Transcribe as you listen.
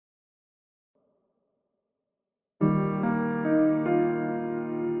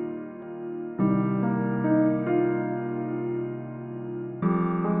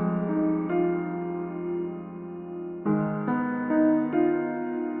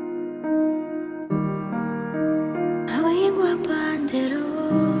삶과 반대로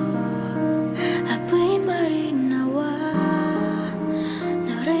아픈 말이 나와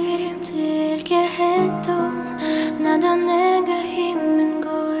너를 힘들게 했던 나도 내가 힘든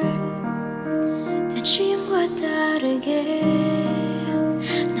걸 다짐과 다르게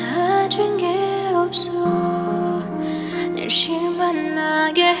나아진 게 없어 날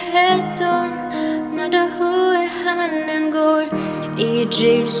실망하게 했던 나도 후회하는 걸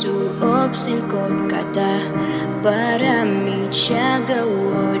잊을 수 없을 것 같아 바람이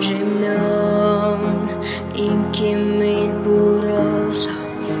차가워지면 입김을 불어서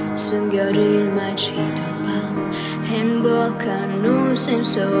숨결을 마치던 밤 행복한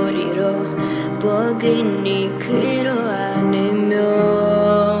웃음소리로 버근히 그로 안으면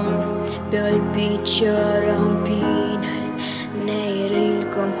별빛처럼 빛날 내일을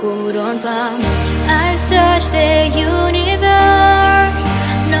꿈꾸던 밤 I search the universe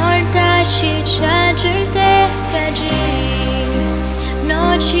널 다시 찾을 때까지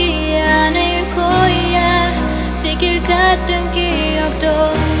놓지 않을 거야 되길 같은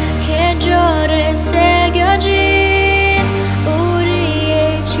기억도 계절에 새겨진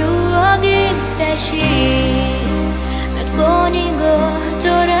우리의 추억이 다시 몇 번이고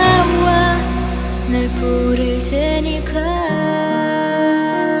돌아와 널 부를 테니까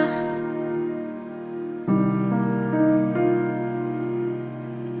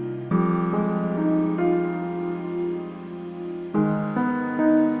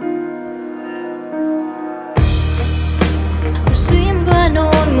웃음과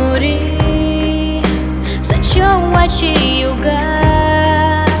눈물이 상처와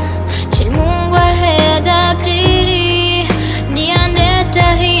치유가 질문과 해답들이 네 안에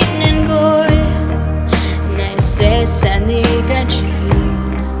다 있는 걸 날 세상을 가진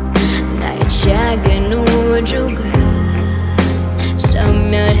나의 작은 우주가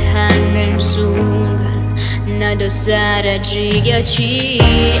소멸하는 순간 나도 사라지겠지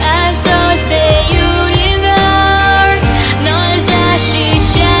I touch the universe 널 다시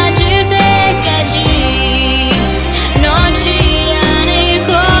찾을 때까지 놓지 않을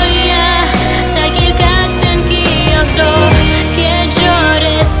거야 닿길 같은 기억도 계절에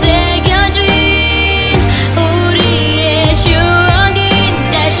새겨진 우리의 추억이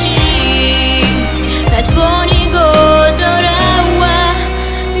다시 몇 번이고 돌아와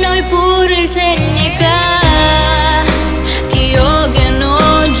널 부를 테니까 기억엔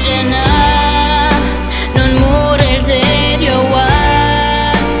언제나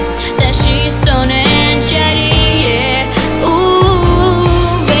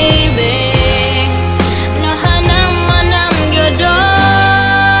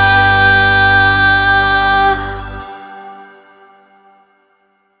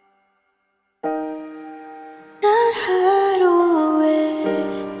하루에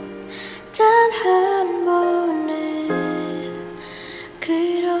단 한 번에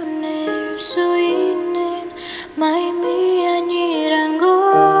그려낼 수 있는 마음이 아니란 걸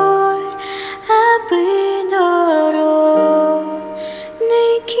아프도록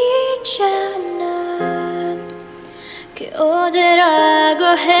느끼잖아 그 어디라고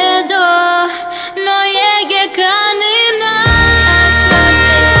해도